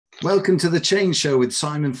Welcome to the Change Show with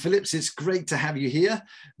Simon Phillips. It's great to have you here.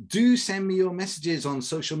 Do send me your messages on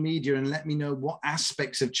social media and let me know what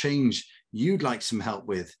aspects of change you'd like some help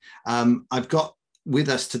with. I've got with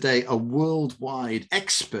us today a worldwide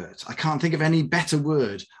expert. I can't think of any better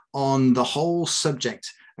word on the whole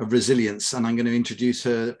subject of resilience, and I'm going to introduce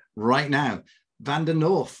her right now. Vanda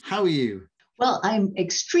North, how are you? Well, I'm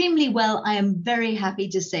extremely well. I am very happy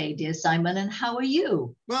to say, dear Simon, and how are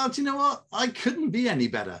you? Well, do you know what? I couldn't be any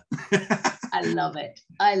better. I love it.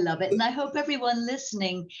 I love it. And I hope everyone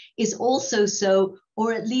listening is also so,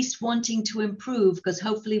 or at least wanting to improve, because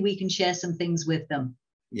hopefully we can share some things with them.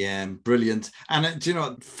 Yeah, brilliant. And do you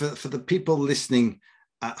know what? For the people listening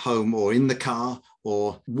at home or in the car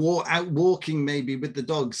or out walking maybe with the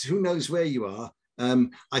dogs, who knows where you are,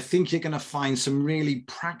 I think you're going to find some really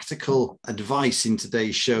practical advice in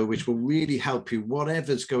today's show, which will really help you,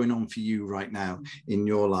 whatever's going on for you right now in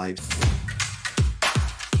your life.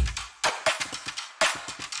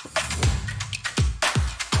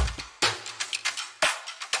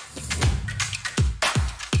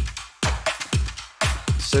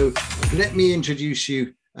 So let me introduce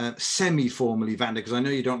you semi-formally, Vanda, because I know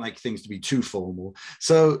you don't like things to be too formal.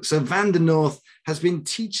 So Vanda North has been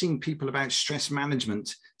teaching people about stress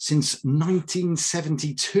management since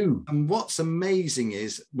 1972. And what's amazing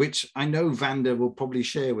is, which I know Vanda will probably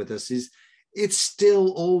share with us, is it's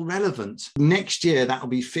still all relevant. Next year, that'll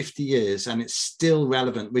be 50 years and it's still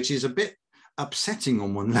relevant, which is a bit upsetting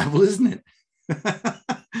on one level, isn't it?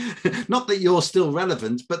 Not that you're still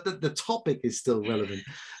relevant, but that the topic is still relevant.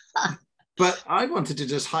 But I wanted to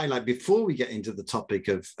just highlight before we get into the topic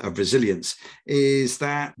of resilience is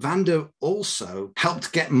that Vanda also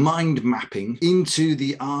helped get mind mapping into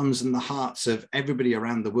the arms and the hearts of everybody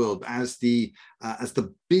around the world as the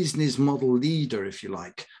business model leader, if you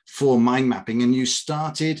like, for mind mapping. And you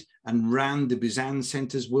started and ran the Busan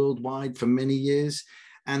centers worldwide for many years.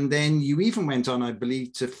 And then you even went on, I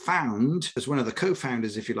believe, to found, as one of the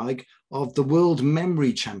co-founders, if you like, of the World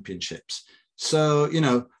Memory Championships. So, you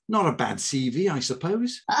know, not a bad CV, I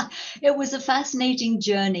suppose. It was a fascinating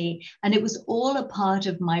journey, and it was all a part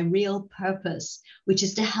of my real purpose, which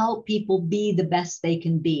is to help people be the best they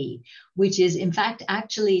can be, which is, in fact,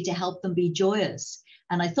 actually to help them be joyous.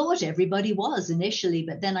 And I thought everybody was initially,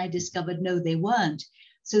 but then I discovered, no, they weren't.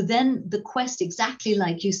 So then the quest, exactly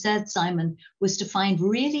like you said, Simon, was to find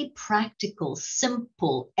really practical,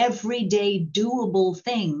 simple, everyday, doable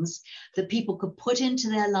things that people could put into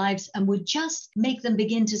their lives and would just make them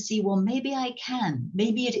begin to see, well, maybe I can,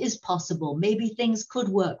 maybe it is possible, maybe things could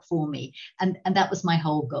work for me. And that was my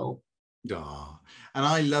whole goal. Oh, and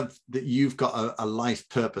I love that you've got a life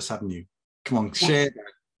purpose, haven't you? Come on, share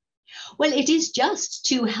that. Well, it is just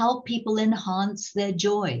to help people enhance their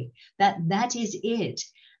joy. That is it.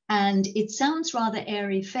 And it sounds rather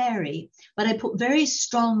airy-fairy, but I put very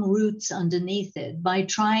strong roots underneath it by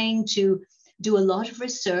trying to do a lot of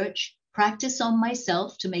research, practice on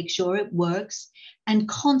myself to make sure it works, and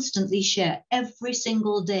constantly share every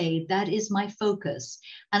single day. That is my focus.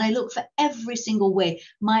 And I look for every single way.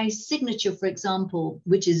 My signature, for example,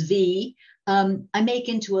 which is V, I make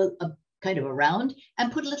into a kind of a round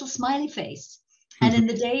and put a little smiley face. And in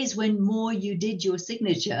the days when more you did your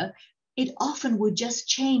signature, it often would just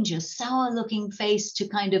change a sour looking face to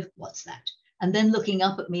kind of, what's that? And then looking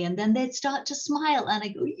up at me, and then they'd start to smile. And I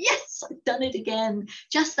go, yes, I've done it again.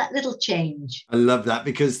 Just that little change. I love that,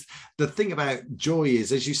 because the thing about joy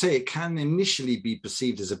is, as you say, it can initially be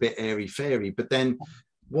perceived as a bit airy fairy, but then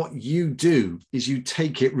what you do is you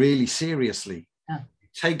take it really seriously.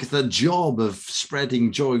 Take the job of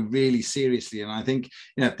spreading joy really seriously. And I think,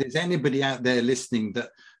 you know, if there's anybody out there listening that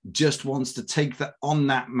just wants to take that on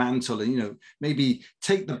that mantle and, you know, maybe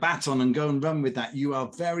take the baton and go and run with that, you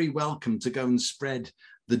are very welcome to go and spread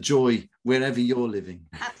the joy wherever you're living.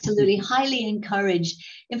 Absolutely, highly encouraged.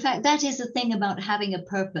 In fact, that is the thing about having a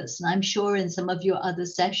purpose. And I'm sure in some of your other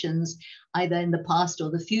sessions, either in the past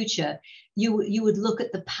or the future, you would look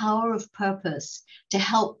at the power of purpose to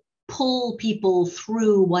help pull people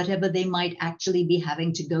through whatever they might actually be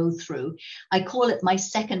having to go through. I call it my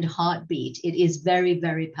second heartbeat. It is very,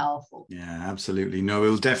 very powerful. Yeah, absolutely. No,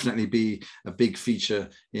 it'll definitely be a big feature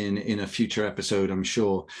in a future episode, I'm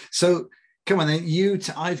sure. So come on then,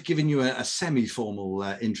 I've given you a semi-formal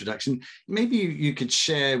introduction. Maybe you could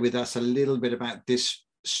share with us a little bit about this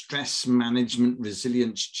stress management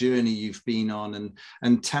resilience journey you've been on,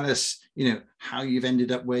 and tell us, you know, how you've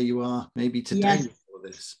ended up where you are maybe today. Yes. For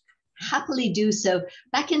this. Happily do so.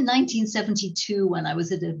 Back in 1972, when I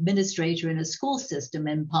was an administrator in a school system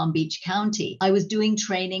in Palm Beach County, I was doing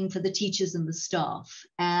training for the teachers and the staff,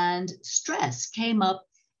 and stress came up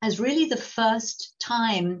as really the first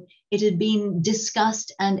time it had been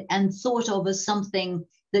discussed and thought of as something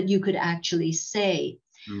that you could actually say.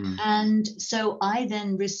 And so I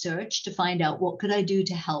then researched to find out what could I do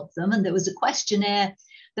to help them. And there was a questionnaire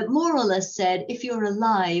that more or less said, if you're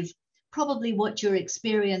alive, probably what you're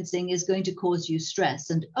experiencing is going to cause you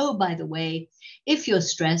stress. And oh, by the way, if you're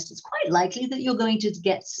stressed, it's quite likely that you're going to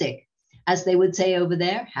get sick. As they would say over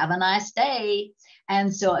there, have a nice day.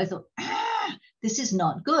 And so I thought, this is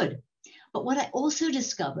not good. But what I also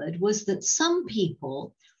discovered was that some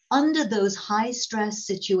people under those high stress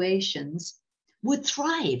situations would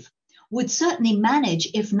thrive, would certainly manage,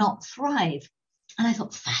 if not thrive. And I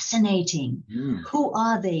thought, fascinating. Who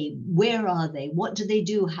are they? Where are they? What do they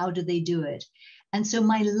do? How do they do it? And so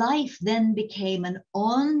my life then became an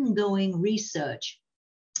ongoing research,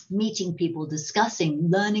 meeting people, discussing,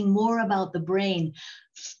 learning more about the brain,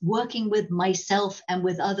 working with myself and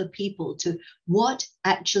with other people to what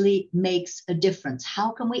actually makes a difference.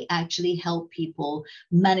 How can we actually help people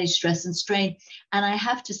manage stress and strain? And I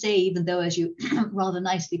have to say, even though, as you rather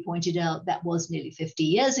nicely pointed out, that was nearly 50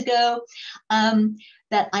 years ago,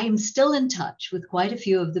 that I am still in touch with quite a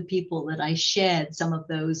few of the people that I shared some of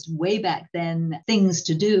those way back then things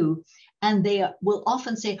to do. And they will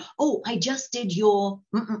often say, oh, I just did your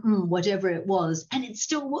whatever it was, and it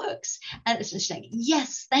still works. And it's just like,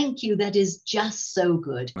 yes, thank you. That is just so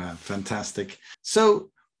good. Wow, fantastic.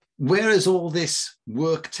 So where has all this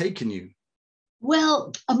work taken you?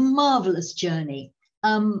 Well, a marvelous journey.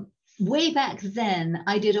 Way back then,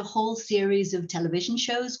 I did a whole series of television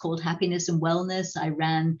shows called Happiness and Wellness. I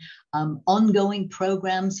ran ongoing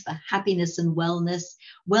programs for happiness and wellness.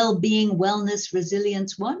 Well-being, wellness,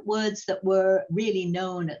 resilience weren't words that were really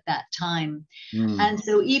known at that time. And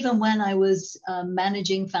so even when I was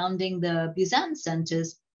founding the Busan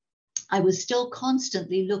Centers, I was still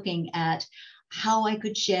constantly looking at how I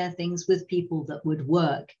could share things with people that would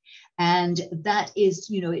work. And that is,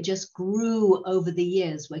 it just grew over the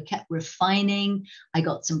years. We kept refining. I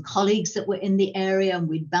got some colleagues that were in the area, and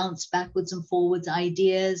we'd bounce backwards and forwards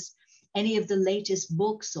ideas. Any of the latest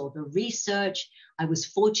books or the research, I was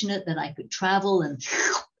fortunate that I could travel and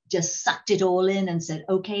just sucked it all in and said,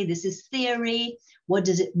 okay, this is theory. What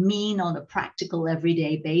does it mean on a practical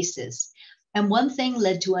everyday basis? And one thing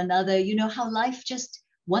led to another. You know how life just,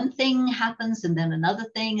 one thing happens and then another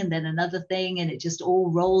thing and then another thing, and it just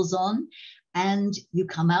all rolls on. And you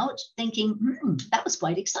come out thinking, that was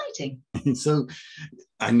quite exciting. So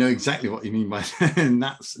I know exactly what you mean by that. And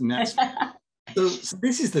that's so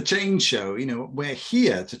this is the Change Show. We're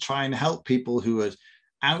here to try and help people who are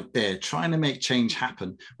out there trying to make change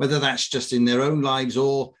happen, whether that's just in their own lives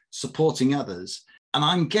or supporting others. And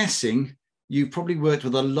I'm guessing you probably worked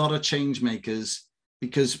with a lot of change makers,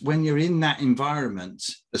 because when you're in that environment,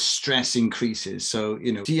 the stress increases. So,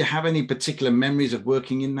 do you have any particular memories of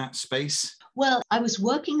working in that space? Well, I was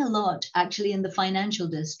working a lot actually in the financial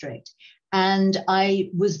district, and I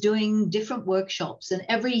was doing different workshops. And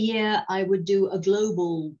every year I would do a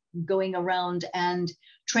global going around and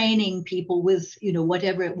training people with,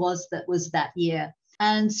 whatever it was that year.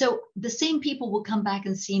 And so the same people would come back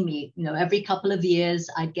and see me, every couple of years.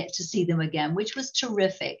 I'd get to see them again, which was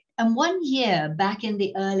terrific. And one year back in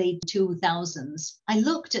the early 2000s, I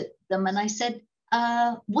looked at them and I said,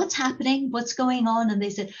 what's happening? What's going on? And they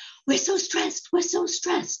said, we're so stressed. We're so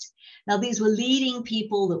stressed. Now, these were leading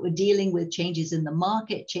people that were dealing with changes in the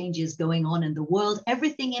market, changes going on in the world.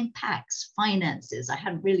 Everything impacts finances. I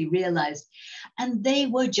hadn't really realized. And they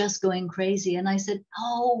were just going crazy. And I said,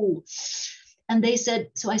 oh. And they said,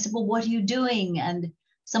 so I said, well, what are you doing? And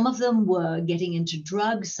some of them were getting into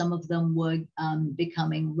drugs. Some of them were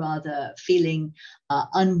becoming rather feeling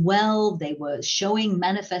unwell. They were showing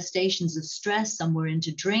manifestations of stress. Some were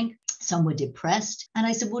into drink. Some were depressed. And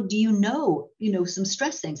I said, well, do you know, some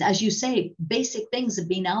stress things? As you say, basic things have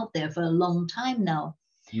been out there for a long time now.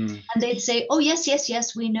 And they'd say, oh,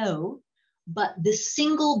 yes, we know. But the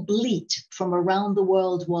single bleat from around the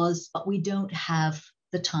world was, but we don't have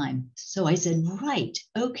the time. So I said, right,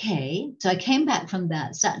 okay. So I came back from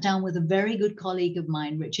that, sat down with a very good colleague of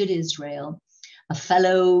mine, Richard Israel, a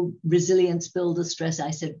fellow resilience builder stress.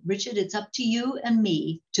 I said, Richard, it's up to you and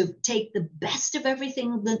me to take the best of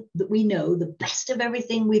everything that we know, the best of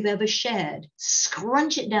everything we've ever shared,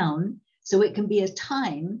 scrunch it down so it can be a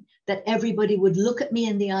time that everybody would look at me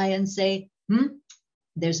in the eye and say,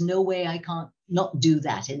 there's no way I can't not do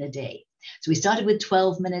that in a day. So we started with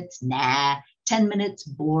 12 minutes, 10 minutes,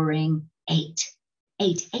 boring, 8.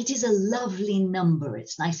 8 is a lovely number.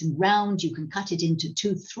 It's nice and round. You can cut it into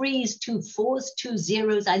 2 3s, 2 4s, 2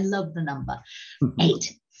 0s. I love the number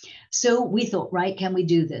 8. So we thought, right, can we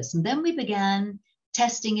do this? And then we began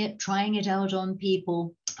testing it, trying it out on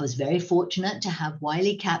people. I was very fortunate to have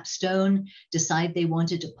Wiley Capstone decide they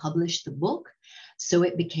wanted to publish the book. So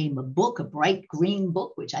it became a book, a bright green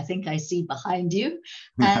book, which I think I see behind you.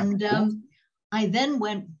 And I then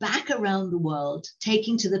went back around the world,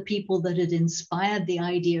 taking to the people that had inspired the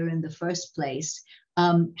idea in the first place,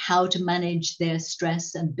 how to manage their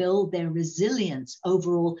stress and build their resilience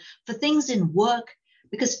overall for things in work,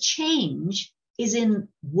 because change is in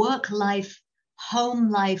work life, home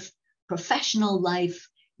life, professional life,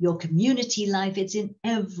 your community life. It's in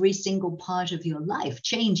every single part of your life.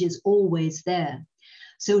 Change is always there.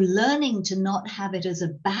 So learning to not have it as a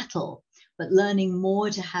battle, but learning more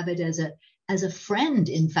to have it as a friend,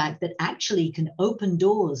 in fact, that actually can open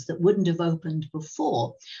doors that wouldn't have opened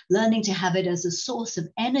before. Learning to have it as a source of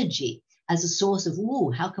energy, as a source of,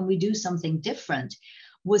 ooh, how can we do something different,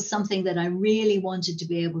 was something that I really wanted to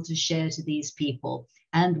be able to share to these people,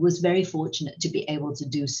 and was very fortunate to be able to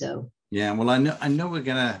do so. Yeah, well, I know we're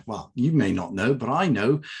gonna, well, you may not know, but I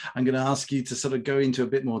know I'm gonna ask you to sort of go into a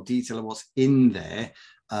bit more detail of what's in there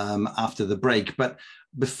after the break. But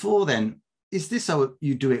before then, is this how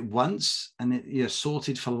you do it once and you're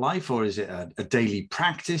sorted for life, or is it a daily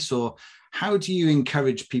practice, or how do you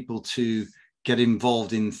encourage people to get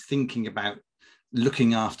involved in thinking about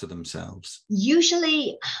looking after themselves?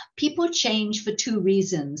 Usually people change for two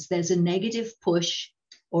reasons. There's a negative push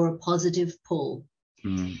or a positive pull.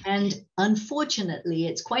 And unfortunately,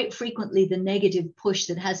 it's quite frequently the negative push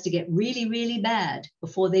that has to get really, really bad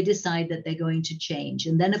before they decide that they're going to change.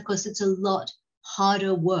 And then, of course, it's a lot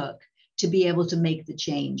harder work to be able to make the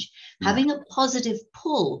change. Having a positive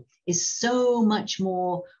pull is so much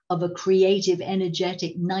more of a creative,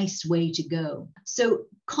 energetic, nice way to go. So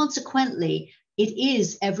consequently, it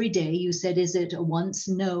is every day. You said, is it a once?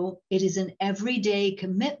 No, it is an everyday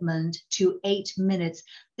commitment to 8 minutes.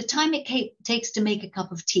 The time it takes to make a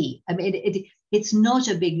cup of tea. I mean, it's not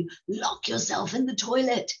a big lock yourself in the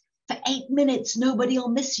toilet for 8 minutes. Nobody will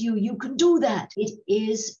miss you. You can do that. It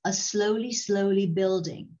is a slowly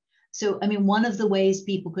building. So, I mean, one of the ways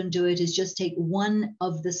people can do it is just take one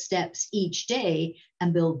of the steps each day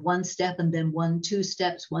and build one step, and then 1, 2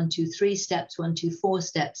 steps, 1, 2, 3 steps, 1, 2, 4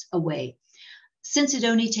 steps away. Since it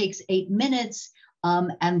only takes 8 minutes,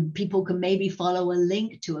 and people can maybe follow a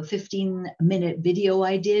link to a 15-minute video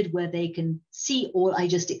I did where they can see I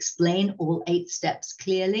just explain all 8 steps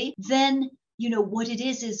clearly, then, you know, what it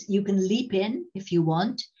is you can leap in if you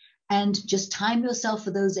want and just time yourself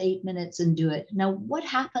for those 8 minutes and do it. Now, what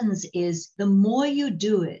happens is the more you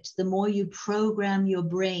do it, the more you program your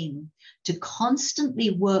brain to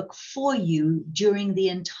constantly work for you during the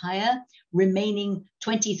entire remaining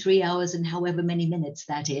 23 hours and however many minutes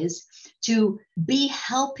that is, to be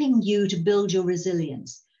helping you to build your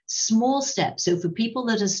resilience. Small steps. So for people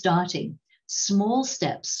that are starting, small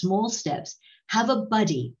steps, have a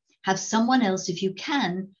buddy, have someone else if you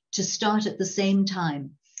can to start at the same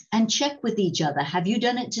time. And check with each other. Have you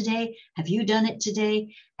done it today? Have you done it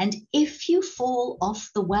today? And if you fall off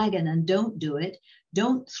the wagon and don't do it,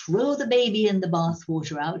 don't throw the baby in the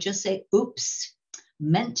bathwater out. Just say, oops,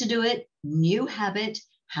 meant to do it, new habit,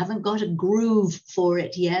 haven't got a groove for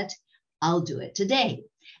it yet. I'll do it today.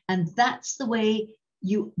 And that's the way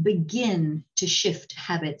you begin to shift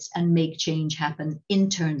habits and make change happen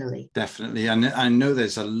internally. Definitely. And I know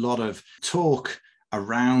there's a lot of talk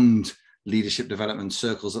around leadership development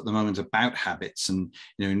circles at the moment about habits. And,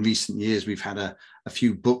 you know, in recent years, we've had a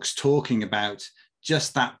few books talking about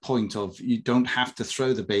just that point of you don't have to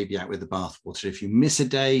throw the baby out with the bathwater. If you miss a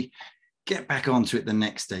day, get back onto it the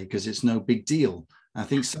next day because it's no big deal. I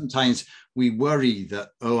think sometimes we worry that,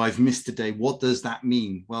 oh, I've missed a day. What does that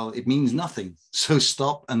mean? Well, it means nothing. So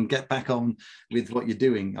stop and get back on with what you're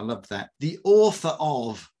doing. I love that. The author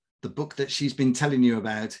of the book that she's been telling you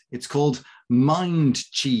about, it's called Mind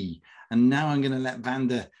Chi. And now I'm going to let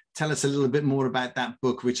Vanda tell us a little bit more about that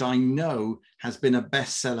book, which I know has been a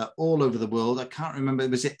bestseller all over the world. I can't remember,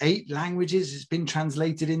 was it 8 languages it's been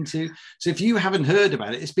translated into? So if you haven't heard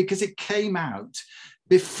about it, it's because it came out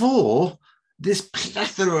before this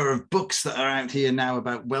plethora of books that are out here now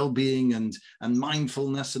about well-being and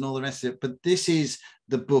mindfulness and all the rest of it. But this is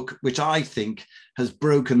the book which I think has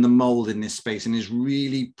broken the mold in this space and is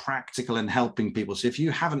really practical and helping people. So if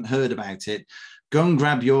you haven't heard about it, go and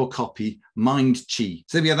grab your copy, Mind Chi.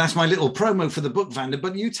 So yeah, that's my little promo for the book, Vanda,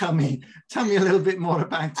 but you tell me a little bit more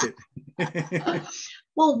about it.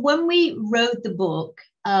 Well, when we wrote the book,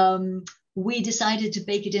 we decided to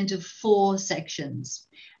break it into 4 sections.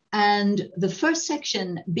 And the first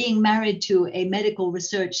section, being married to a medical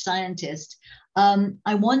research scientist,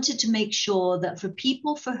 I wanted to make sure that for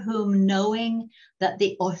people for whom knowing that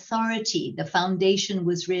the authority, the foundation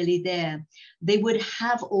was really there, they would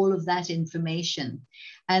have all of that information.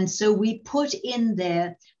 And so we put in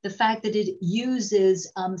there the fact that it uses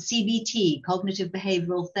CBT, cognitive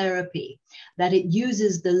behavioral therapy, that it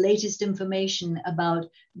uses the latest information about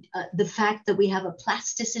the fact that we have a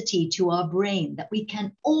plasticity to our brain, that we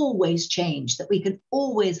can always change, that we can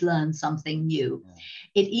always learn something new.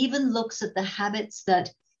 It even looks at the habits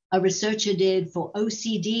that a researcher did for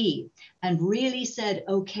OCD and really said,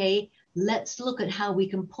 okay, let's look at how we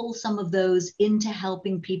can pull some of those into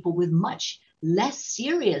helping people with much less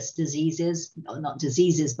serious diseases, not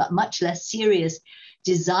diseases, but much less serious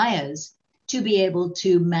desires to be able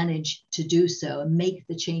to manage to do so and make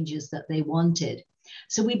the changes that they wanted.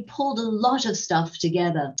 So we pulled a lot of stuff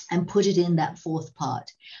together and put it in that fourth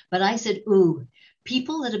part. But I said, ooh,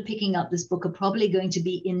 people that are picking up this book are probably going to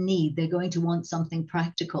be in need. They're going to want something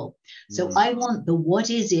practical. So I want the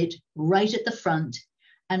what is it right at the front.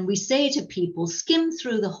 And we say to people, skim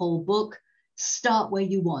through the whole book, start where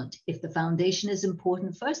you want. If the foundation is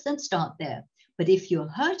important first, then start there. But if you're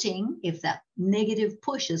hurting, if that negative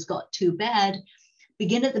push has got too bad,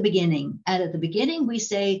 begin at the beginning. And at the beginning, we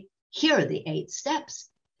say, here are the 8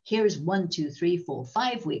 steps. Here's 1, 2, 3, 4,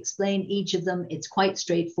 5. We explain each of them. It's quite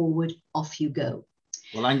straightforward. Off you go.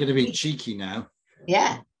 Well, I'm going to be cheeky now.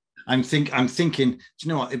 Yeah. I'm thinking, do you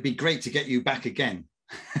know what? It'd be great to get you back again.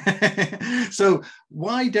 So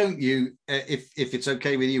why don't you, if it's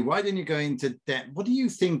okay with you, why don't you go into depth? What do you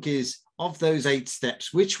think is, of those 8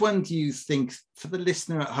 steps, which one do you think for the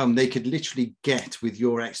listener at home they could literally get with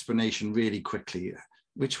your explanation really quickly?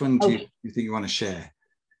 Which one do you think you want to share?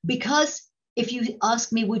 Because if you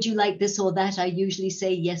ask me, would you like this or that, I usually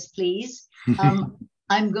say yes, please.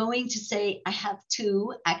 I'm going to say I have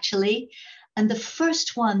 2 actually. And the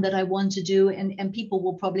first one that I want to do, and people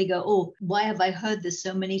will probably go, oh, why have I heard this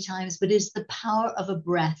so many times? But it's the power of a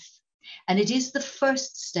breath. And it is the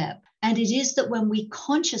first step. And it is that when we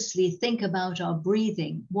consciously think about our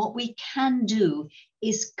breathing, what we can do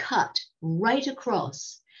is cut right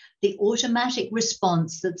across the automatic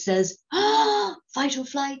response that says, fight or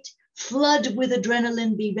flight, flood with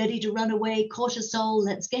adrenaline, be ready to run away, cortisol,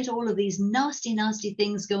 let's get all of these nasty, nasty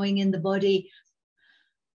things going in the body.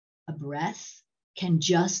 A breath can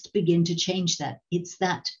just begin to change that. It's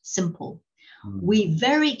that simple. We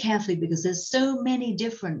very carefully, because there's so many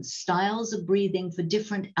different styles of breathing for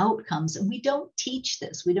different outcomes, and we don't teach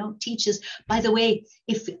this. We don't teach this. By the way,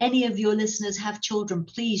 if any of your listeners have children,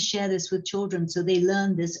 please share this with children so they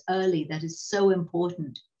learn this early. That is so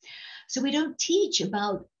important. So we don't teach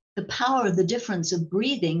about the power of the difference of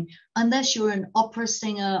breathing unless you're an opera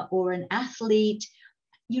singer or an athlete.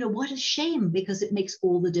 You know, what a shame, because it makes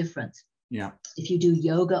all the difference. Yeah. If you do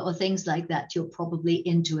yoga or things like that, you're probably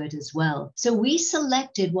into it as well. So we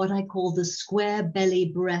selected what I call the square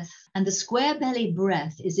belly breath. And the square belly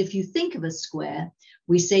breath is, if you think of a square,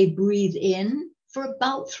 we say breathe in for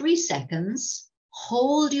about 3 seconds,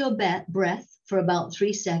 hold your breath for about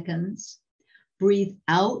 3 seconds, breathe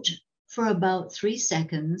out for about 3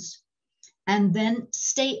 seconds, and then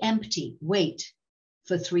stay empty, wait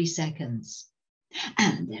for 3 seconds.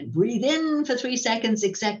 And then breathe in for 3 seconds,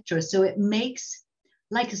 etc. So it makes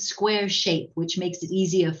like a square shape, which makes it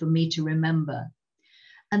easier for me to remember.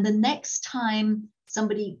 And the next time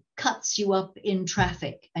somebody cuts you up in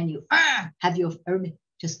traffic and you have your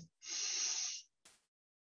just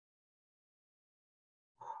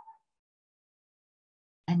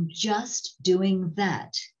and just doing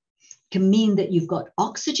that can mean that you've got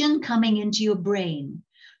oxygen coming into your brain,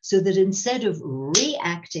 so that instead of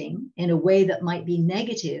reacting in a way that might be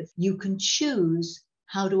negative, you can choose,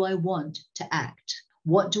 how do I want to act?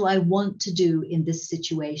 What do I want to do in this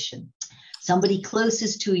situation? Somebody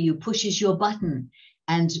closest to you pushes your button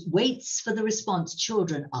and waits for the response.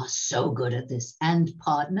 Children are so good at this. And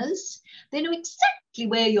partners, they know exactly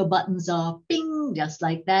where your buttons are, bing, just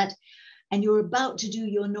like that. And you're about to do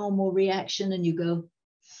your normal reaction and you go,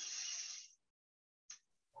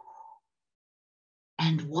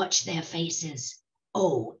 and watch their faces.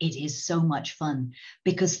 Oh, it is so much fun,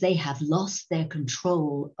 because they have lost their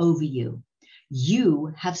control over you.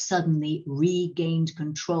 You have suddenly regained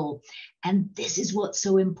control. And this is what's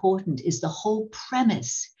so important, is the whole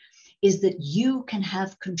premise is that you can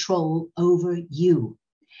have control over you.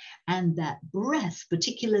 And that breath,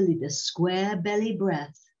 particularly the square belly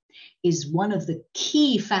breath, is one of the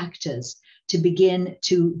key factors to begin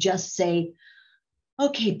to just say,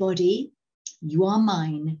 okay, body, you are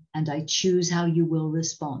mine, and I choose how you will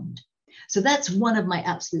respond. So that's one of my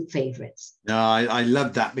absolute favorites. No, I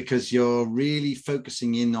love that, because you're really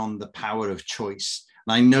focusing in on the power of choice.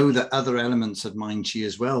 And I know that other elements of Mind Chi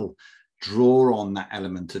as well draw on that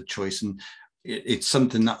element of choice. And it's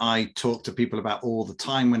something that I talk to people about all the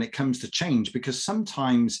time when it comes to change, because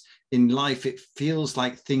sometimes in life it feels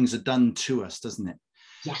like things are done to us, doesn't it?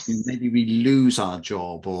 Yes. Maybe we lose our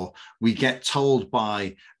job, or we get told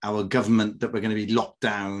by our government that we're going to be locked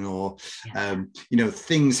down, or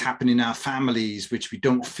things happen in our families which we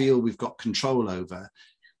don't feel we've got control over.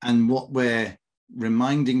 And what we're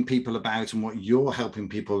reminding people about, and what you're helping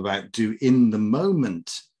people about do in the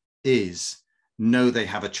moment, is know they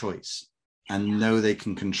have a choice and know they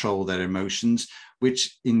can control their emotions,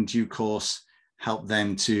 which in due course help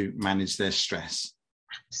them to manage their stress.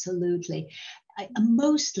 Absolutely.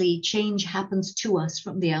 Mostly change happens to us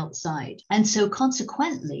from the outside. And so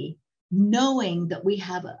consequently, knowing that we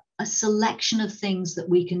have a selection of things that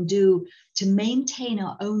we can do to maintain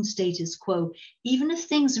our own status quo, even if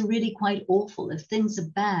things are really quite awful, if things are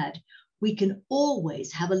bad, we can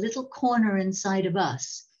always have a little corner inside of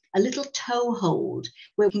us, a little toehold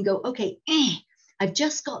where we can go, okay, I've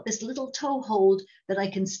just got this little toehold that I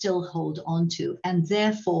can still hold on to. And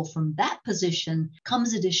therefore, from that position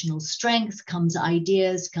comes additional strength, comes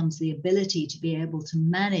ideas, comes the ability to be able to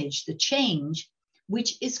manage the change,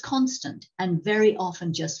 which is constant and very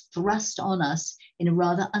often just thrust on us in a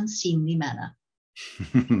rather unseemly manner.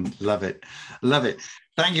 Love it. Love it.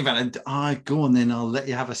 Thank you, Vanda. Go on then. I'll let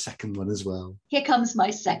you have a second one as well. Here comes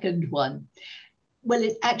my second one. Well,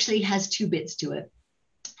 it actually has two bits to it.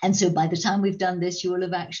 And so by the time we've done this, you will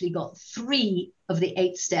have actually got 3 of the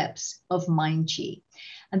 8 steps of Mind Chi.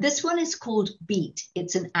 And this one is called BEAT.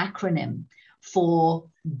 It's an acronym for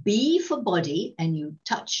B for body, and you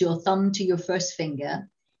touch your thumb to your first finger,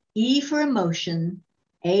 E for emotion,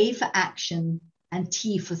 A for action, and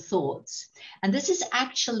T for thoughts. And this is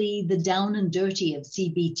actually the down and dirty of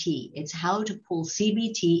CBT. It's how to pull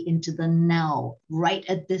CBT into the now, right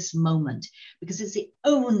at this moment, because it's the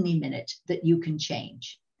only minute that you can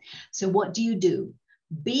change. So what do?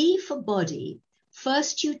 B for body.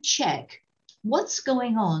 First, you check what's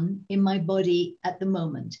going on in my body at the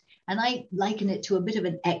moment. And I liken it to a bit of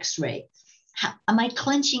an X-ray. Am I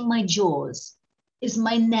clenching my jaws? Is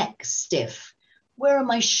my neck stiff? Where are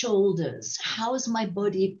my shoulders? How is my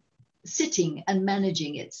body sitting and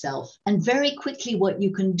managing itself? And very quickly, what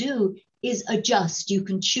you can do is adjust. You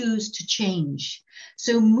can choose to change.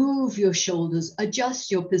 So move your shoulders,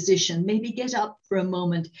 adjust your position, maybe get up for a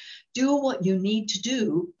moment, do what you need to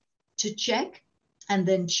do to check, and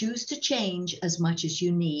then choose to change as much as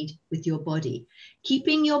you need with your body.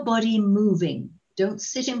 Keeping your body moving. Don't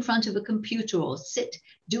sit in front of a computer or sit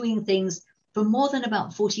doing things for more than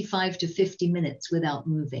about 45 to 50 minutes without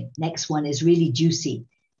moving. Next one is really juicy.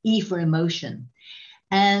 E for emotion.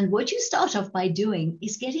 And what you start off by doing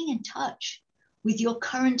is getting in touch with your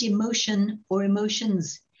current emotion or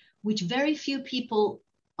emotions, which very few people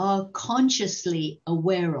are consciously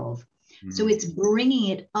aware of. So it's bringing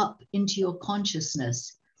it up into your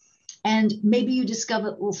consciousness. And maybe you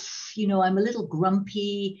discover, I'm a little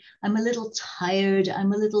grumpy, I'm a little tired,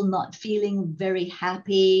 I'm a little not feeling very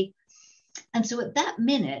happy. And so at that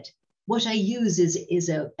minute, what I use is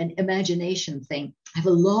an imagination thing. I have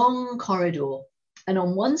a long corridor, and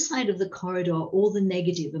on one side of the corridor, all the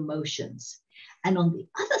negative emotions. And on the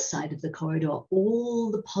other side of the corridor,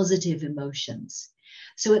 all the positive emotions.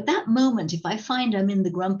 So at that moment, if I find I'm in the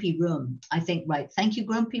grumpy room, I think, right, thank you,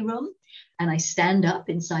 grumpy room. And I stand up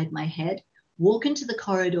inside my head, walk into the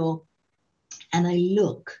corridor, and I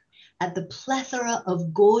look at the plethora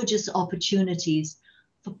of gorgeous opportunities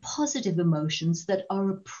for positive emotions that are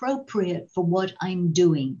appropriate for what I'm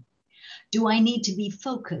doing. Do I need to be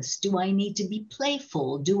focused? Do I need to be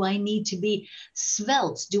playful? Do I need to be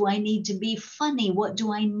svelte? Do I need to be funny? What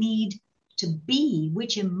do I need to be?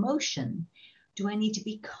 Which emotion? Do I need to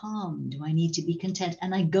be calm? Do I need to be content?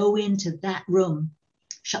 And I go into that room,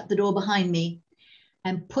 shut the door behind me,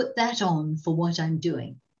 and put that on for what I'm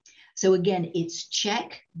doing. So again, it's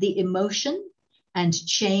check the emotion and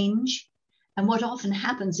change. And what often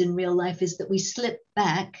happens in real life is that we slip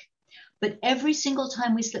back. But every single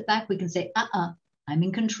time we slip back, we can say, I'm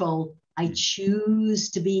in control. I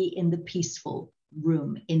choose to be in the peaceful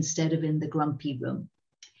room instead of in the grumpy room.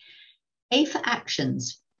 A for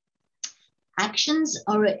actions. Actions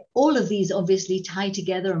are, all of these obviously tie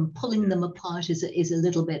together, and pulling them apart is a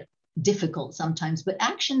little bit difficult sometimes. But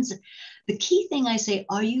actions, the key thing I say,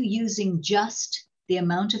 are you using just the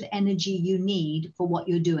amount of energy you need for what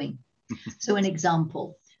you're doing? So an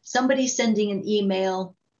example, somebody sending an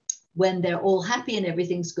email when they're all happy and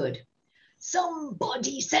everything's good.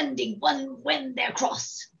 somebody sending one when they're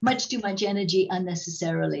cross. Much too much energy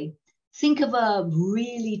unnecessarily. Think of a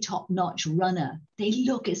really top-notch runner. They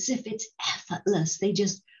look as if it's effortless. They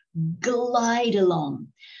just glide along.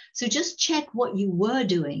 So just check what you were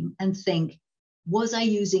doing and think, was I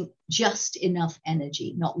using just enough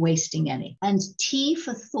energy, not wasting any? And T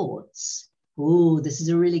for thoughts. Oh, this is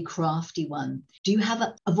a really crafty one. Do you have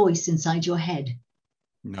a voice inside your head?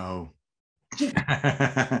 No.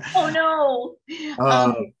 Oh,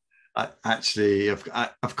 no. Actually,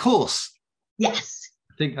 of course. Yes.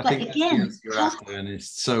 I think But again, you're after, and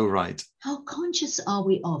it's so right. How conscious are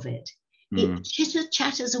we of it? It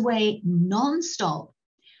chitter-chatters away non-stop,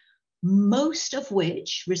 most of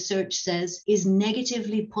which research says is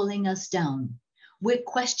negatively pulling us down. We're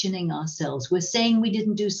questioning ourselves. We're saying we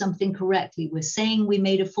didn't do something correctly. We're saying we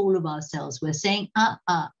made a fool of ourselves. We're saying,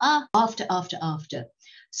 after.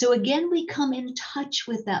 So again, we come in touch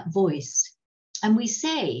with that voice and we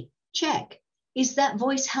say, check, is that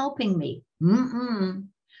voice helping me?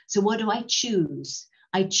 So what do I choose?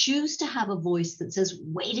 I choose to have a voice that says,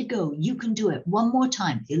 way to go, you can do it. One more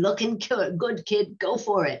time. You're looking good, kid, go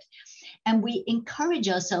for it. And we encourage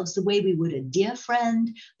ourselves the way we would a dear friend,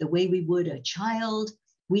 the way we would a child.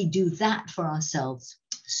 We do that for ourselves.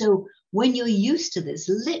 So when you're used to this,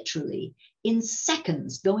 literally in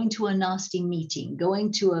seconds, going to a nasty meeting,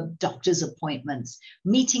 going to a doctor's appointments,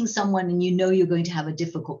 meeting someone and you know you're going to have a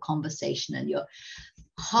difficult conversation and your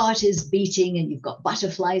heart is beating and you've got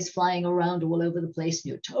butterflies flying around all over the place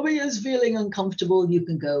and your tummy is feeling uncomfortable, you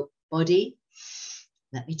can go, body,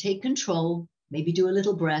 let me take control, maybe do a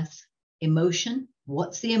little breath. Emotion,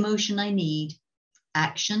 what's the emotion I need?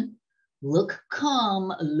 Action, look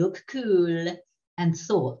calm, look cool. And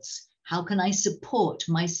thoughts, how can I support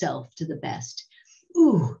myself to the best?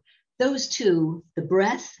 Ooh, those two, the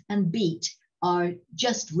breath and beat, are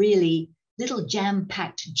just really little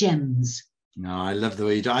jam-packed gems. No, I love the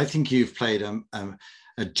way you do. I think you've played a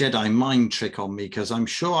Jedi mind trick on me, because I'm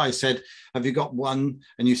sure I said, have you got one?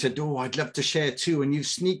 And you said, oh, I'd love to share two. And you've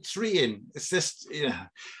sneaked three in. It's just,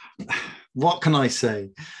 what can I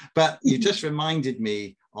say? But you just reminded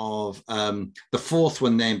me of the fourth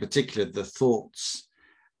one there in particular, the thoughts,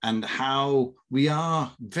 and how we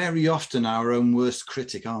are very often our own worst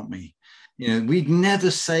critic, aren't we? We'd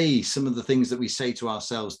never say some of the things that we say to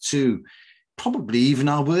ourselves to probably even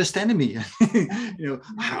our worst enemy.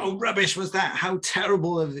 How rubbish was that? How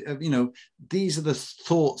terrible these are the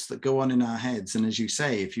thoughts that go on in our heads. And as you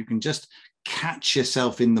say, if you can just catch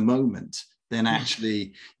yourself in the moment, then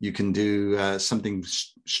actually you can do something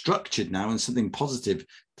structured now and something positive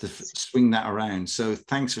to swing that around. So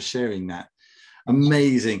thanks for sharing that.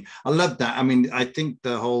 Amazing. I love that. I mean, I think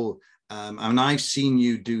the whole, and I've seen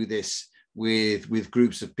you do this with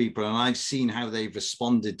groups of people, and I've seen how they've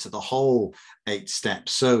responded to the whole 8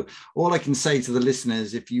 steps. So all I can say to the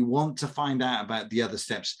listeners, if you want to find out about the other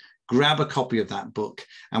steps, grab a copy of that book,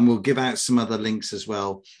 and we'll give out some other links as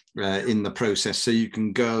well in the process, so you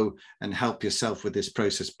can go and help yourself with this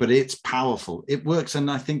process. But it's powerful, it works, and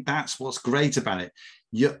I think that's what's great about it.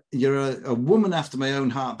 You're a woman after my own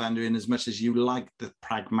heart, Vanda, in as much as you like the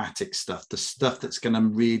pragmatic stuff, the stuff that's going to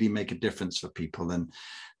really make a difference for people, and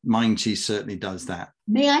Mind Chi certainly does that.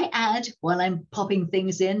 May I add, while I'm popping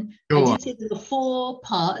things in, I did say there were 4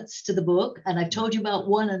 parts to the book, and I've told you about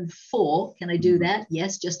 1 and 4. Can I do that?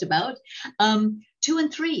 Yes, just about. 2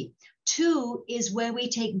 and 3. 2 is where we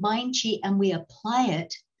take Mind Chi and we apply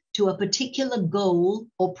it to a particular goal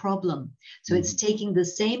or problem. So it's taking the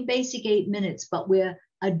same basic 8 minutes, but we're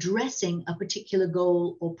addressing a particular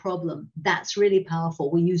goal or problem. That's really powerful.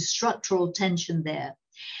 We use structural tension there.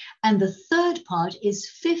 And the third part is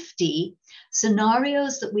 50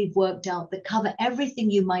 scenarios that we've worked out that cover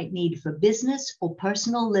everything you might need for business or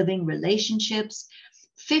personal living, relationships.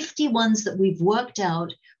 50 ones that we've worked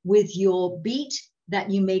out with your beat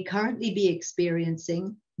that you may currently be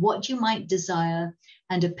experiencing, what you might desire,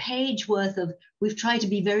 and a page worth of, we've tried to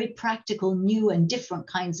be very practical, new and different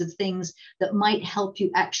kinds of things that might help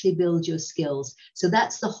you actually build your skills. So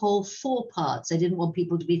that's the whole 4 parts. I didn't want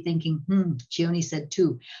people to be thinking, she only said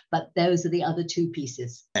 2, but those are the other 2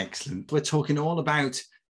 pieces. Excellent. We're talking all about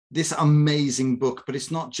this amazing book, but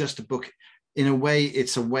it's not just a book. In a way,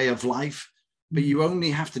 it's a way of life, but you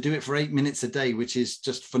only have to do it for 8 minutes a day, which is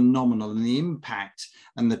just phenomenal. And the impact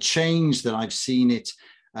and the change that I've seen it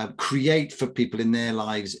create for people in their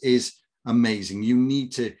lives is amazing. You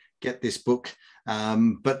need to get this book,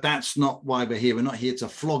 but that's not why we're here. We're not here to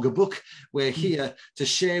flog a book. We're here to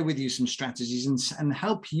share with you some strategies and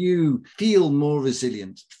help you feel more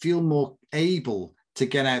resilient, feel more able to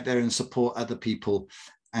get out there and support other people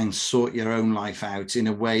and sort your own life out in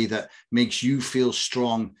a way that makes you feel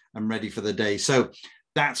strong and ready for the day. So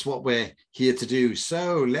that's what we're here to do.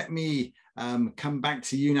 So let me come back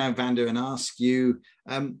to you now, Vanda, and ask you,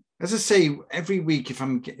 as I say, every week, if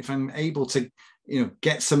I'm able to,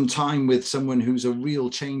 get some time with someone who's a real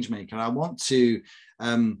change maker, I want to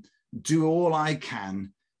do all I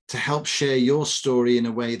can to help share your story in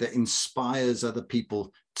a way that inspires other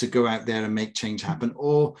people to go out there and make change happen.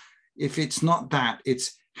 Or if it's not that,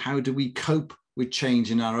 it's how do we cope with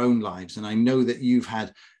change in our own lives? And I know that you've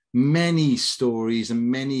had many stories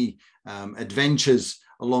and many adventures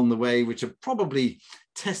along the way, which have probably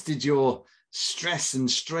tested your stress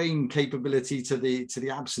and strain capability to the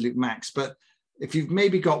absolute max. But if you've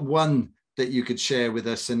maybe got one that you could share with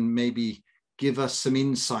us and maybe give us some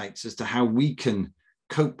insights as to how we can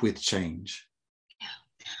cope with change.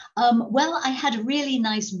 Well, I had a really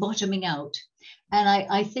nice bottoming out. And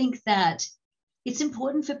I think that it's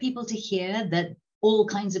important for people to hear that all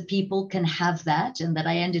kinds of people can have that, and that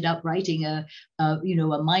I ended up writing a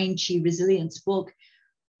Mind Chi resilience book.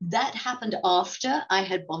 That happened after I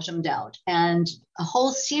had bottomed out, and a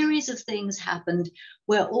whole series of things happened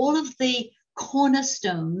where all of the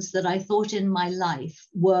cornerstones that I thought in my life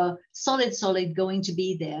were solid going to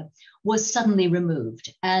be there was suddenly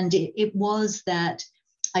removed. And it was that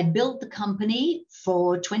I built the company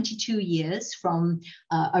for 22 years from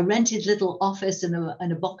a rented little office and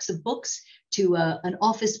a box of books to an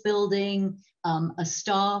office building, a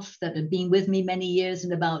staff that had been with me many years,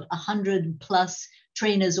 and about 100 plus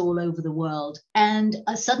trainers all over the world. And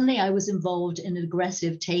suddenly I was involved in an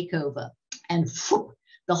aggressive takeover, and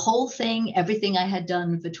the whole thing, everything I had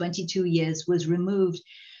done for 22 years was removed.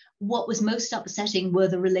 What was most upsetting were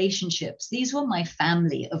the relationships. These were my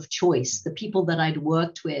family of choice, the people that I'd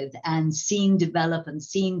worked with and seen develop and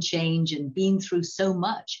seen change and been through so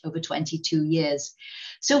much over 22 years.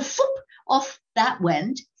 So off that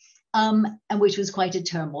went, and which was quite a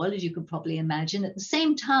turmoil, as you could probably imagine. At the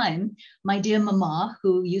same time, my dear mama,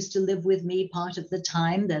 who used to live with me part of the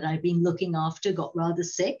time that I'd been looking after, got rather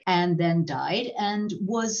sick and then died, and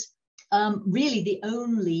was really the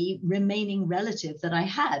only remaining relative that I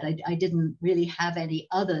had. I didn't really have any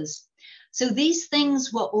others. So these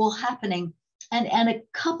things were all happening. And a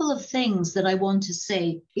couple of things that I want to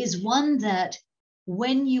say is, one, that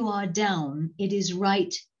when you are down, it is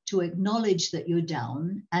right to acknowledge that you're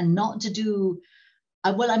down and not to do,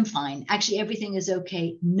 well, I'm fine. Actually, everything is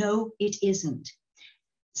okay. No, it isn't.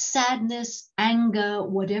 Sadness, anger,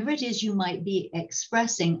 whatever it is you might be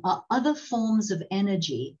expressing are other forms of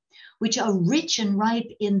energy which are rich and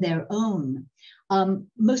ripe in their own.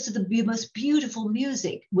 Most of the most beautiful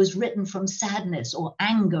music was written from sadness or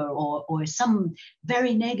anger or some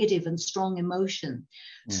very negative and strong emotion.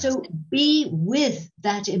 Yes. So be with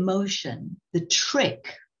that emotion. The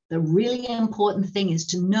trick, the really important thing is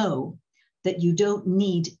to know that you don't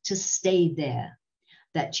need to stay there,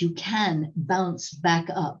 that you can bounce back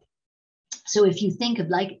up. So if you think of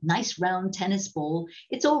like nice round tennis ball,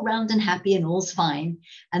 it's all round and happy and all's fine.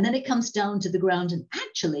 And then it comes down to the ground. And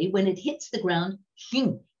actually, when it hits the ground,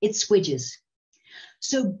 it squidges.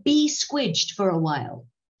 So be squidged for a while.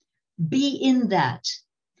 Be in that.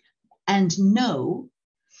 And know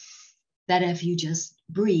that if you just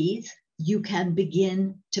breathe, you can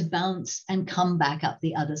begin to bounce and come back up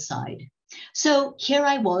the other side. So here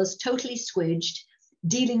I was, totally squidged,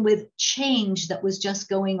 dealing with change that was just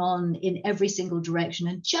going on in every single direction.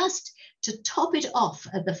 And just to top it off,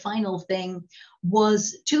 the final thing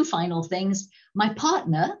was two final things. My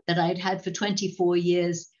partner that I'd had for 24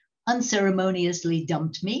 years unceremoniously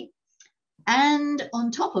dumped me. And on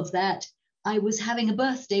top of that, I was having a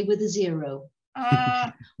birthday with a 0,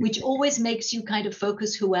 which always makes you kind of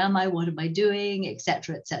focus, who am I, what am I doing,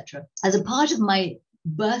 etc., etc. As a part of my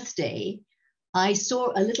birthday, I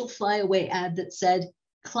saw a little flyaway ad that said,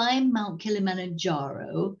 climb Mount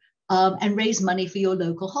Kilimanjaro and raise money for your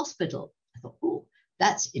local hospital. I thought, oh,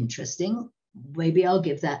 that's interesting. Maybe I'll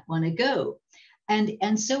give that one a go.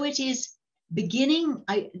 And so it is beginning.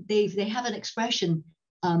 They have an expression,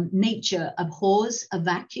 nature abhors a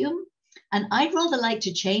vacuum. And I'd rather like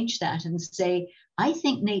to change that and say, I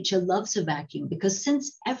think nature loves a vacuum, because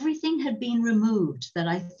since everything had been removed that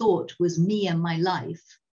I thought was me and my life,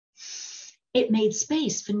 it made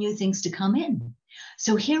space for new things to come in.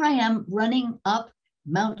 So here I am running up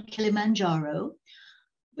Mount Kilimanjaro.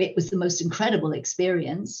 It was the most incredible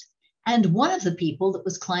experience. And one of the people that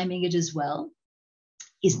was climbing it as well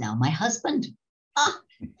is now my husband.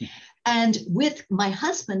 And with my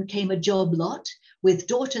husband came a job lot with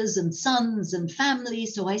daughters and sons and family.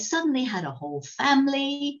 So I suddenly had a whole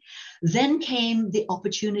family. Then came the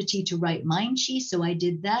opportunity to write Mind Chi. So I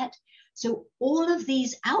did that. So all of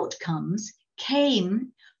these outcomes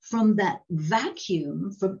came from that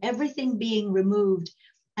vacuum, from everything being removed.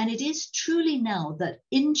 And it is truly now that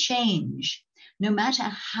in change, no matter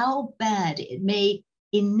how bad it may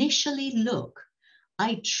initially look,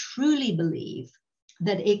 I truly believe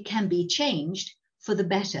that it can be changed for the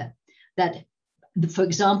better. That, for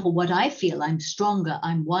example, what I feel, I'm stronger,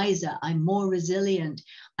 I'm wiser, I'm more resilient,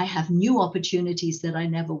 I have new opportunities that I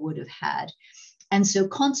never would have had. And so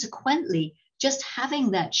consequently, just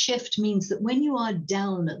having that shift means that when you are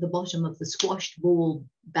down at the bottom of the squashed ball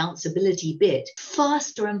bounceability bit,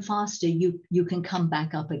 faster and faster you can come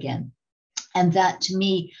back up again. And that to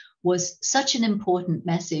me was such an important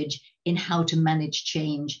message in how to manage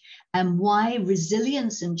change, and why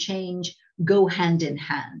resilience and change go hand in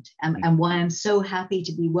hand, and why I'm so happy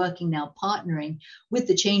to be working now, partnering with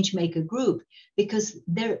the Changemaker group, because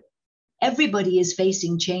everybody is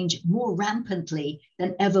facing change more rampantly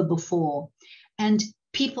than ever before. And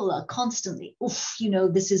people are constantly,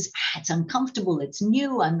 it's uncomfortable, it's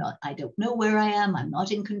new, I don't know where I am, I'm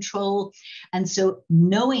not in control. And so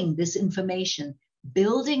knowing this information,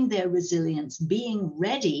 building their resilience, being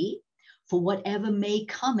ready for whatever may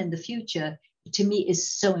come in the future, to me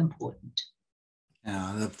is so important.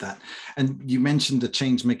 Yeah, I love that. And you mentioned the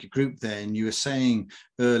Changemaker group there, and you were saying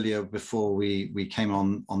earlier before we came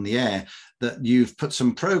on the air that you've put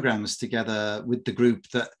some programs together with the group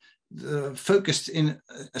that focused in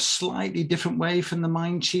a slightly different way from the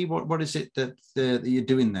Mind Chi. What is it that you're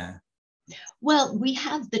doing there? Well, we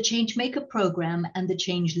have the Changemaker program and the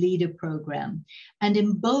Change Leader program. And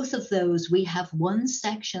in both of those, we have one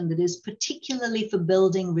section that is particularly for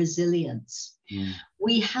building resilience.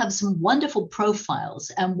 We have some wonderful profiles,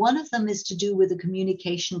 and one of them is to do with a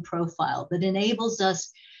communication profile that enables us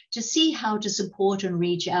to see how to support and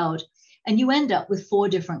reach out. And you end up with 4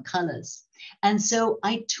 different colors. And so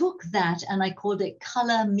I took that and I called it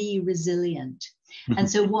Color Me Resilient. And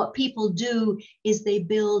so what people do is they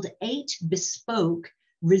build 8 bespoke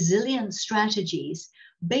resilient strategies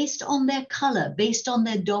based on their color, based on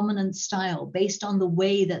their dominant style, based on the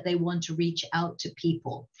way that they want to reach out to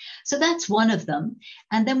people. So that's one of them.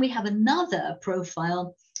 And then we have another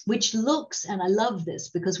profile which looks, and I love this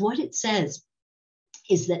because what it says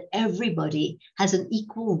is that everybody has an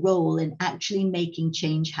equal role in actually making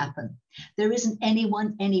change happen. There isn't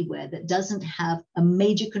anyone anywhere that doesn't have a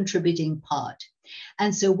major contributing part.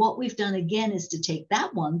 And so what we've done again is to take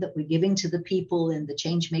that one that we're giving to the people in the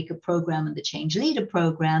Changemaker program and the Change Leader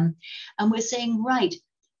program, and we're saying, right,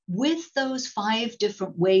 with those 5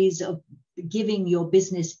 different ways of giving your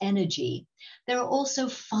business energy, there are also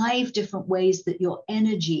 5 different ways that your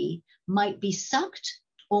energy might be sucked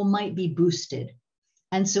or might be boosted.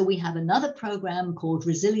 And so we have another program called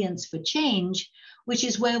Resilience for Change, which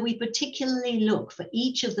is where we particularly look for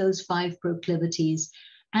each of those 5 proclivities,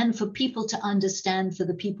 and for people to understand, for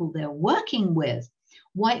the people they're working with,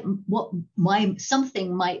 why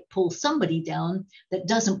something might pull somebody down that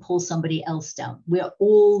doesn't pull somebody else down. We're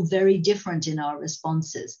all very different in our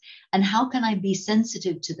responses. And how can I be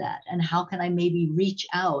sensitive to that? And how can I maybe reach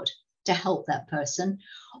out to help that person?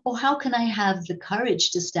 Or how can I have the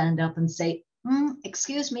courage to stand up and say,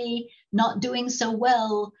 excuse me, not doing so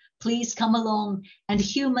well, please come along. And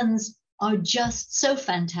humans are just so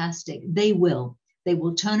fantastic. They will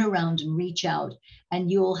turn around and reach out,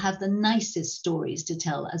 and you'll have the nicest stories to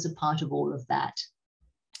tell as a part of all of that.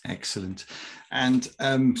 Excellent. And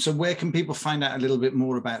so where can people find out a little bit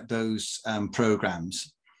more about those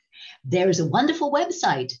programs? There is a wonderful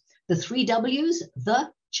website, the 3 W's,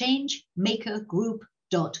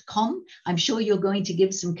 thechangemakergroup.com. I'm sure you're going to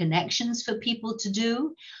give some connections for people to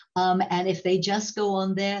do. And if they just go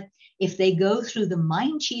on there, if they go through the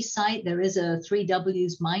Mind Chi site, there is a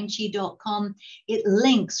 3W's mindchi.com. It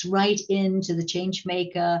links right into the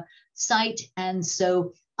Changemaker site. And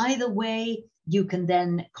so either way, you can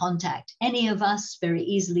then contact any of us very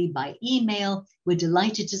easily by email. We're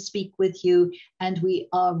delighted to speak with you. And we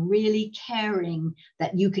are really caring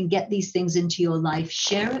that you can get these things into your life.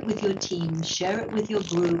 Share it with your team, share it with your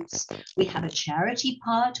groups. We have a charity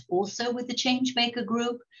part also with the Changemaker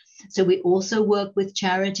group. So we also work with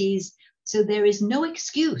charities. So there is no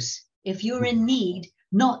excuse if you're in need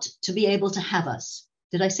not to be able to have us.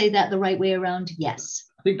 Did I say that the right way around? Yes.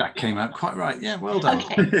 I think that came out quite right. Yeah, well done.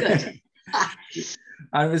 Okay, good.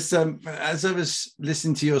 I was as I was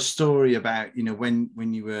listening to your story about,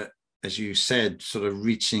 when you were, as you said, sort of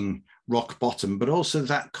reaching rock bottom, but also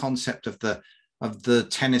that concept of the of the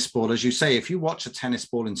tennis ball. As you say, if you watch a tennis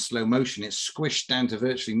ball in slow motion, it's squished down to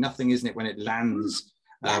virtually nothing, isn't it, when it lands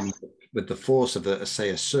with the force of, say,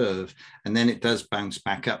 a serve, and then it does bounce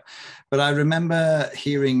back up. But I remember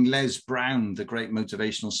hearing Les Brown, the great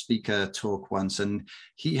motivational speaker, talk once, and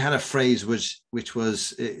he had a phrase which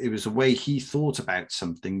was a way he thought about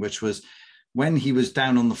something, which was, when he was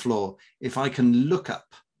down on the floor, if I can look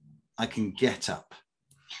up, I can get up.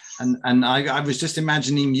 And I was just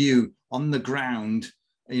imagining you on the ground,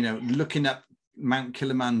 you know, looking up Mount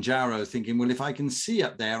Kilimanjaro, thinking, well, if I can see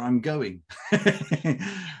up there, I'm going.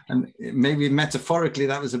 And maybe metaphorically,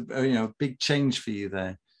 that was a big change for you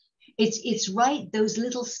there. It's right, those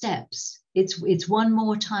little steps. It's one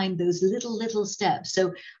more time, those little steps.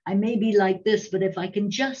 So I may be like this, but if I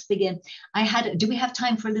can just begin. Do we have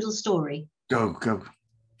time for a little story? Go.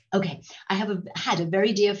 Okay, I had a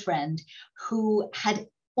very dear friend who had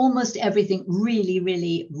almost everything really,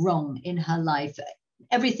 really wrong in her life.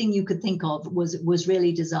 Everything you could think of was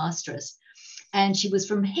really disastrous. And she was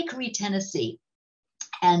from Hickory, Tennessee.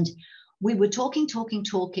 And we were talking,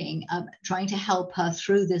 trying to help her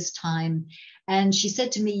through this time. And she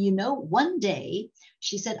said to me, you know, one day,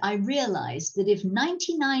 she said, I realized that if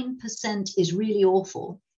 99% is really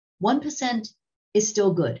awful, 1% is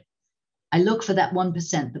still good. I look for that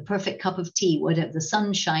 1%, the perfect cup of tea, whatever, the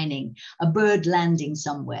sun shining, a bird landing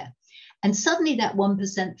somewhere. And suddenly that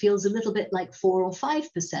 1% feels a little bit like 4 or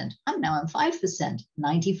 5%. I'm 5%.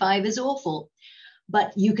 95 is awful.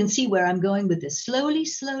 But you can see where I'm going with this. Slowly,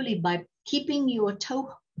 by keeping your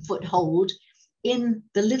toe foothold in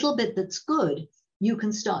the little bit that's good, you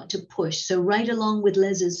can start to push. So right along with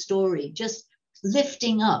Les's story, just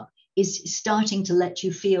lifting up is starting to let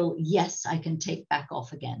you feel, yes, I can take back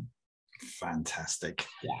off again. Fantastic.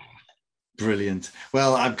 Yeah. Brilliant.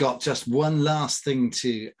 Well, I've got just one last thing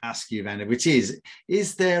to ask you, Vanda, which is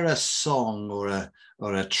there a song or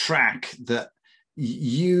a track that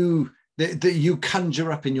you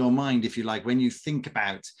conjure up in your mind, if you like, when you think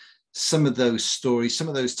about some of those stories, some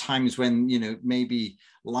of those times when, you know, maybe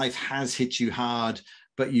life has hit you hard,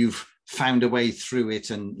 but you've found a way through it,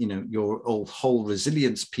 and, you know, your whole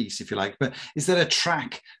resilience piece, if you like. But is there a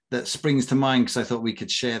track that springs to mind? Because I thought we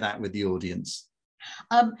could share that with the audience.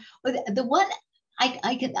 The one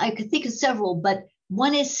I could think of several, but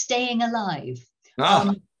one is Staying Alive.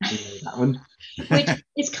 That one. Which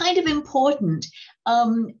is kind of important.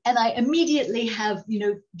 And I immediately have, you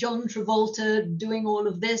know, John Travolta doing all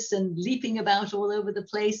of this and leaping about all over the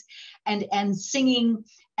place and singing.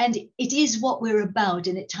 And it is what we're about.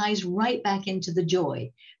 And it ties right back into the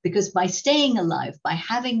joy, because by staying alive, by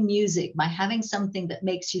having music, by having something that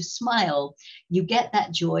makes you smile, you get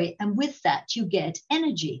that joy. And with that, you get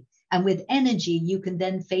energy. And with energy, you can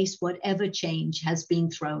then face whatever change has been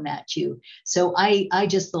thrown at you. So I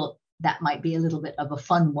just thought that might be a little bit of a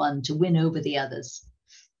fun one to win over the others.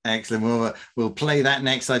 Excellent. We'll play that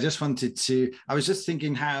next. I was just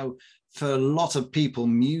thinking how for a lot of people,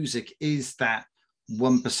 music is that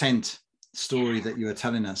 1% story that you were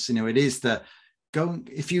telling us. You know, it is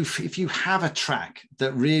if you have a track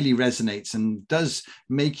that really resonates and does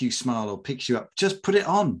make you smile or picks you up, just put it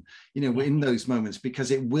on, you know, in those moments, because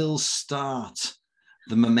it will start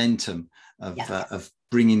the momentum of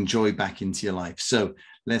bringing joy back into your life. So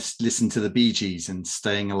let's listen to the Bee Gees and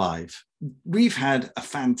Staying Alive. We've had a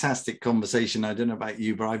fantastic conversation. I don't know about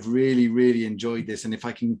you, but I've really, really enjoyed this. And if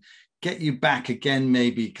I can get you back again,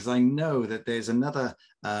 maybe, because I know that there's another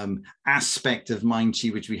aspect of Mind Chi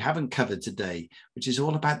which we haven't covered today, which is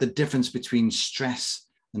all about the difference between stress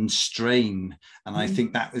and strain. And I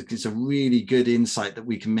think that is a really good insight that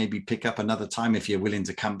we can maybe pick up another time if you're willing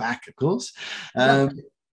to come back, of course.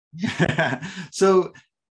 So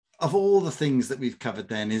of all the things that we've covered,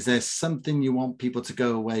 then, is there something you want people to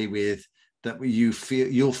go away with that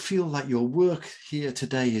you'll feel like your work here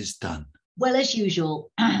today is done? Well, as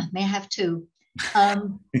usual, may I have two?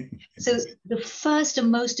 So the first and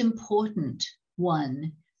most important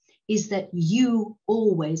one is that you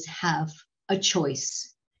always have a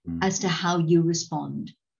choice as to how you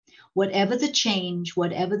respond. Whatever the change,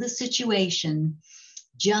 whatever the situation,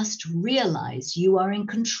 just realize you are in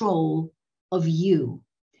control of you.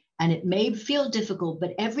 And it may feel difficult,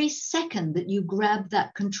 but every second that you grab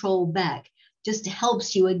that control back just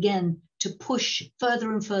helps you again to push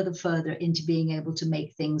further and further into being able to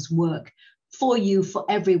make things work for you, for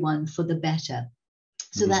everyone, for the better.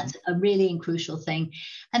 So that's a really crucial thing.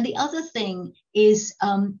 And the other thing is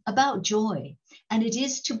about joy. And it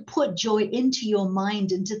is to put joy into your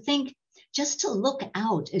mind and to think, just to look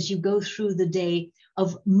out as you go through the day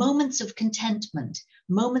of moments of contentment,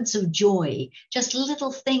 moments of joy, just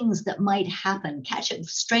little things that might happen. Catch a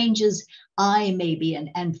stranger's eye maybe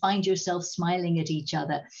and find yourself smiling at each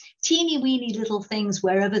other. Teeny weeny little things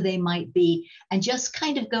wherever they might be, and just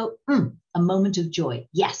kind of go, a moment of joy.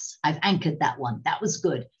 Yes, I've anchored that one. That was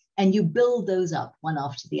good. And you build those up one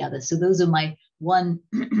after the other. So those are my one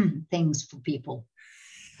things for people.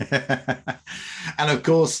 And of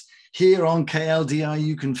course, here on KLDI,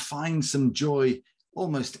 you can find some joy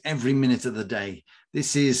almost every minute of the day.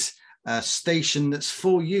 This is a station that's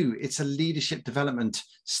for you. It's a leadership development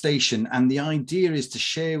station. And the idea is to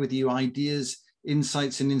share with you ideas,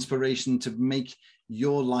 insights, and inspiration to make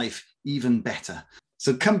your life even better.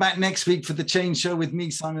 So come back next week for the Change Show with me,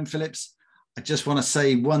 Simon Phillips. I just want to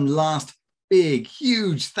say one last big,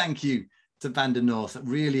 huge thank you to Vanda North.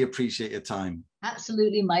 Really appreciate your time.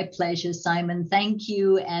 Absolutely my pleasure, Simon. Thank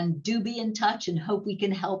you. And do be in touch and hope we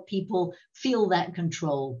can help people feel that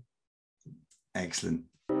control. Excellent.